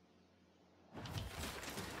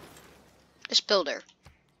 This builder.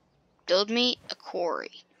 Build me a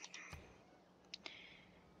quarry.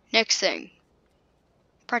 Next thing.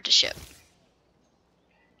 Apprenticeship.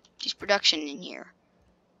 Use production in here.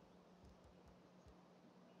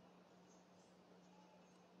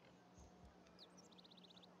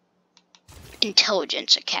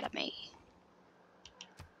 Intelligence Academy.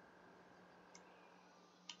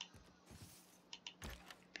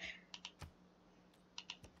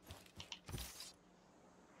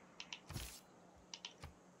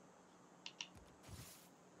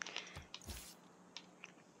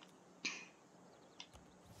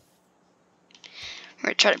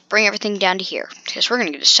 try to bring everything down to here, because we're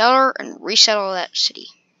gonna get a settler and resettle that city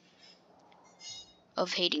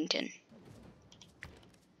of Haddington.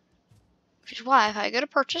 Which is why if I go to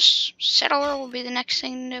purchase, settler will be the next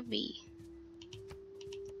thing to be.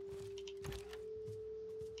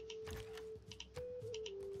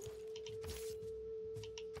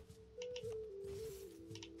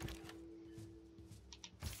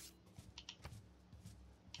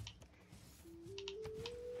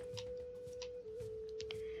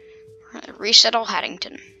 Resettle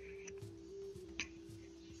Haddington.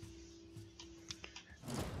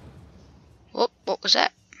 Whoop, what was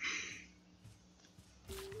that?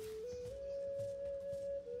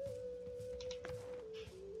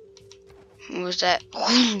 What was that?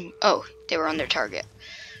 Oh, they were on their target.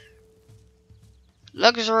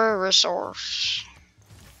 Luxury resource.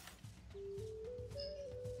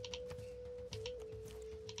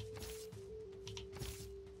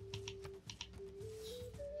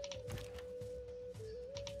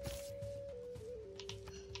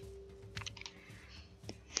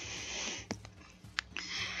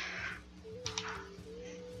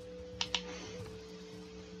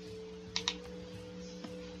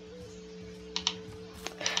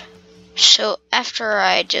 So after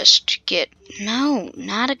I just get, no,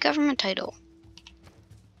 not a government title.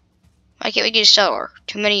 Why can't we get a settler?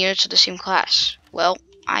 Too many units of the same class. Well,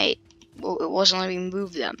 it wasn't letting me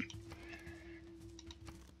move them.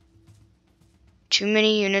 Too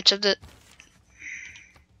many units of the...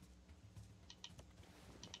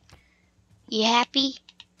 You happy?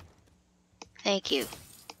 Thank you.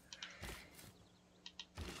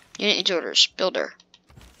 Unit needs orders. Builder.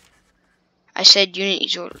 I said unit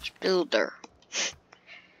needs orders. Builder.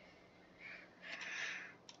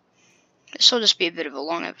 This will just be a bit of a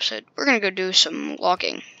long episode. We're gonna go do some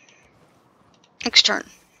logging. Next turn.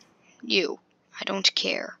 You. I don't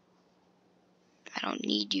care. I don't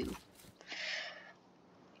need you.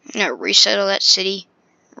 I'm gonna resettle that city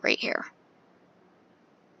right here.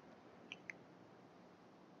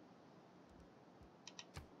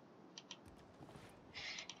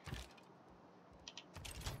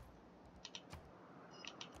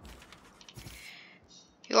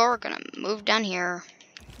 You're gonna move down here.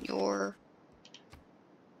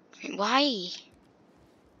 Why?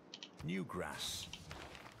 New grass.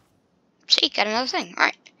 See, got another thing.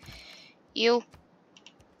 Alright. You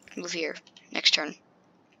move here. Next turn.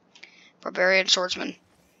 Barbarian swordsman.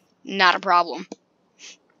 Not a problem.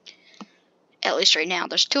 At least right now.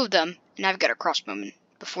 There's two of them, and I've got a crossbowman.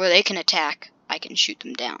 Before they can attack, I can shoot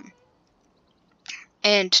them down.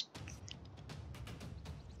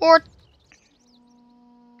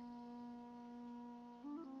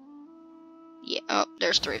 Yeah, oh,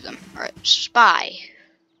 there's three of them. Alright, spy.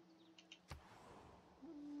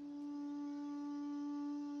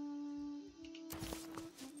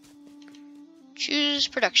 Choose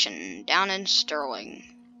production. Down in Sterling.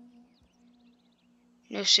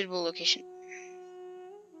 No suitable location.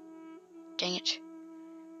 Dang it.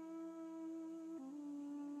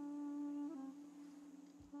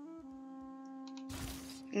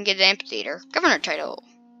 You can get an amphitheater. Governor title.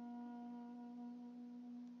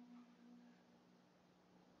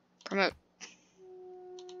 Promote.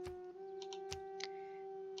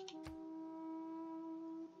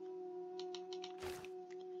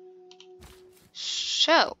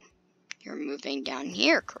 So, you're moving down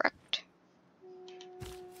here, correct?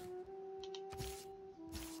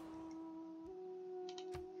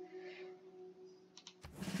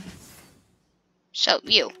 So,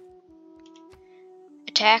 you.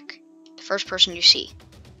 Attack the first person you see.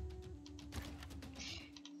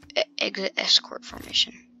 Exit escort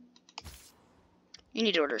formation. You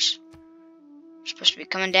need orders. You're supposed to be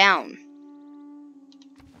coming down.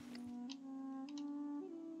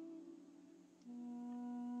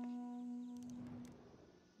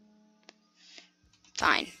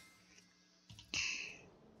 Fine.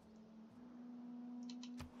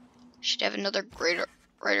 Should have another greater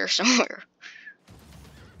writer somewhere.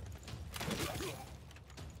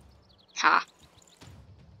 Ha.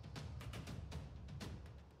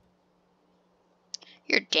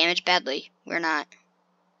 You're damaged badly. We're not.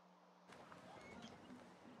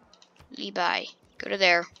 Levi, go to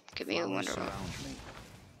there. Give me a wonder.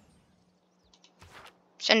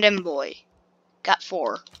 Send him, boy. Got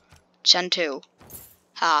 4. Send 2.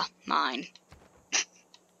 Ha, mine.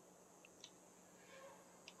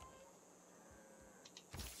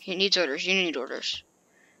 He needs orders. You need orders.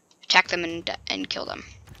 Attack them and kill them.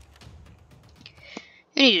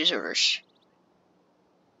 You need his orders.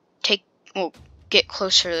 Get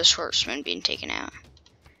closer to the swordsman being taken out.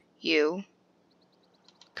 You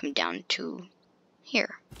come down to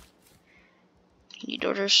here. You Need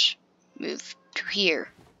orders. Move to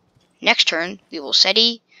here. Next turn, we will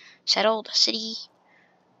settle the city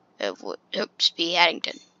of B.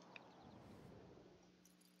 Addington.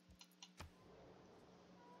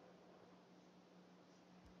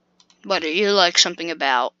 What do you like something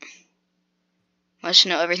about? Wants to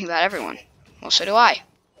know everything about everyone. Well, so do I.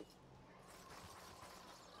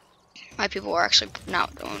 My people are actually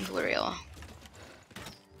not going to real.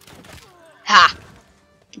 Ha!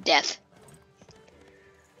 Death.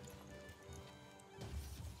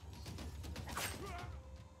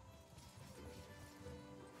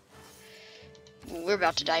 We're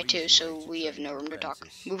about to die too, so we have no room to talk.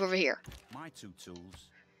 Move over here. My two tools.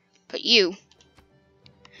 But you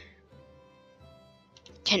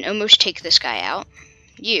can almost take this guy out.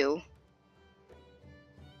 You.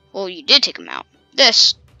 Well, you did take him out.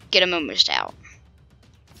 This, get him almost out.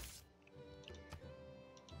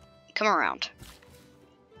 Come around.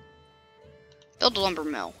 Build a lumber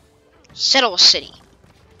mill. Settle a city.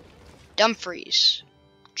 Dumfries.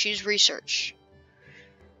 Choose research.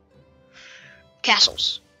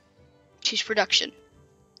 Castles. Choose production.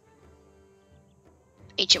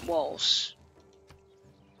 Ancient walls.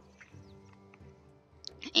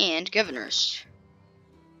 And governors.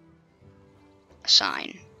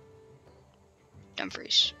 Assign.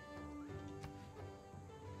 Dumfries.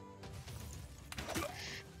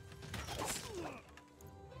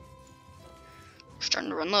 We're starting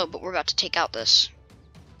to run low, but we're about to take out this.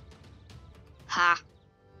 Ha.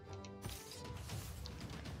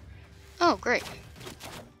 Oh, great.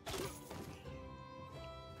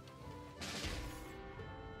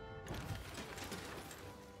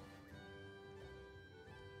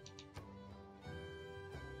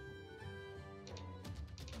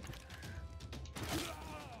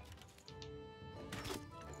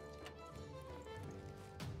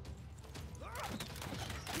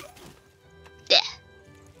 There.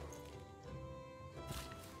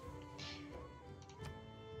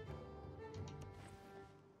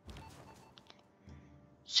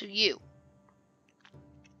 So you.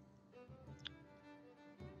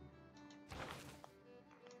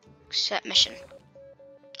 Set mission.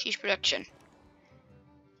 Choose production.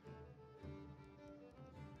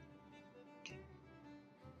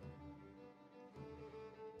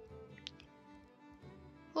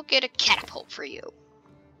 We'll get a catapult for you.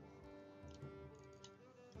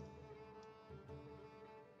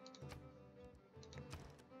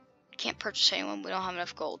 Can't purchase anyone, we don't have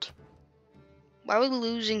enough gold. Why are we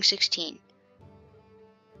losing 16?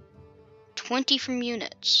 20 from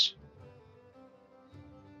units.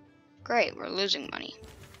 Great, we're losing money.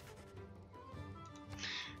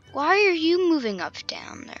 Why are you moving up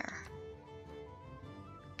down there?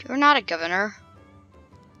 You're not a governor.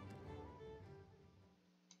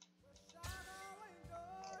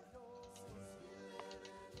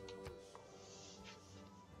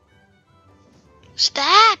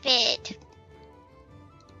 Stop it!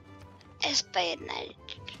 It's bad night.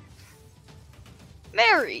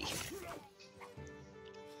 Mary!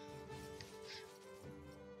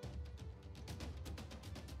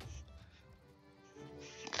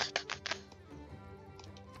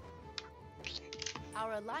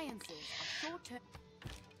 Our alliances are short-term.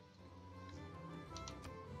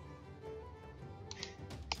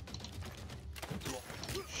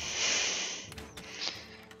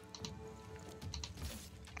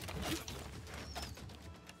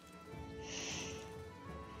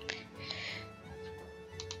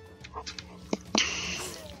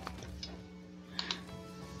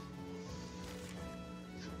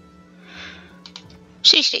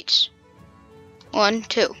 City states. 1,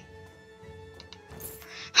 2.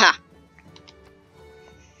 Ha.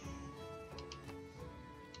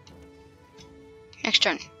 Next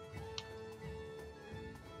turn.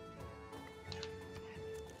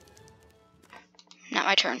 Not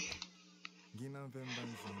my turn.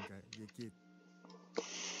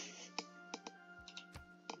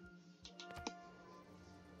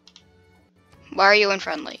 Why are you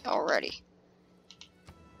unfriendly already?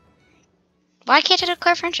 Why can't I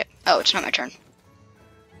declare friendship? Oh, it's not my turn.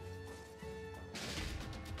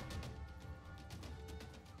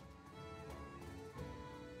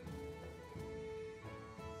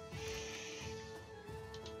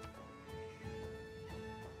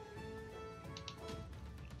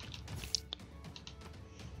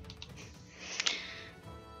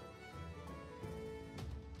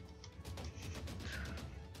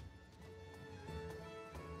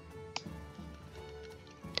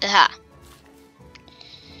 Aha.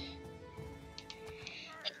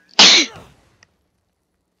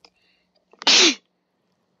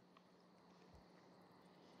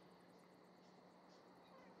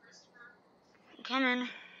 coming.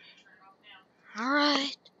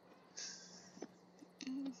 Alright.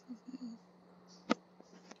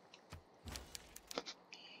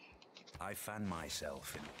 I fan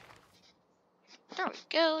myself in. There we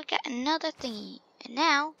go, we got another thingy. And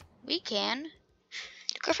now, we can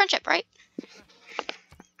declare friendship, right?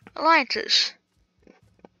 Alliances.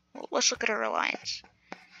 Well, let's look at our alliance.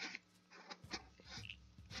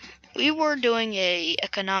 We were doing a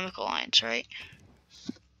economic alliance, right?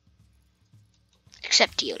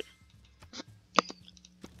 Except you.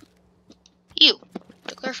 You.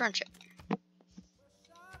 Declare friendship.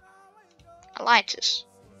 Alliances.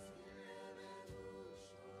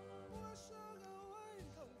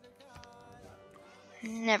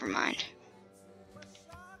 Never mind.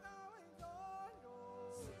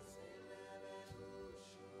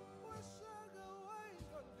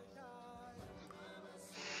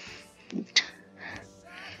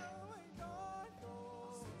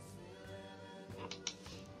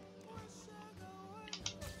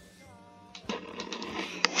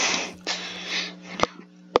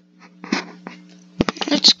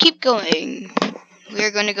 Let's keep going. We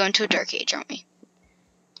are going to go into a dark age, aren't we?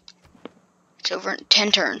 It's over in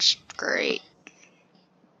 10 turns. Great.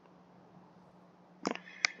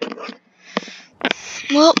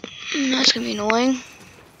 Well, that's going to be annoying.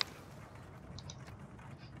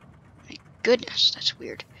 My goodness, that's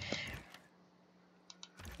weird.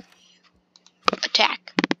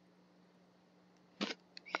 Attack.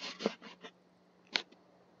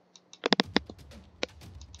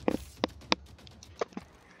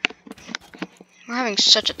 We're having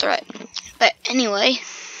such a threat. But anyway,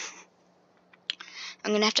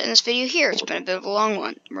 I'm going to have to end this video here. It's been a bit of a long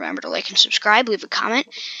one. Remember to like and subscribe, leave a comment,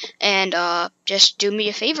 and just do me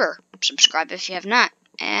a favor. Subscribe if you have not.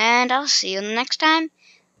 And I'll see you next time.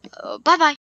 Bye-bye.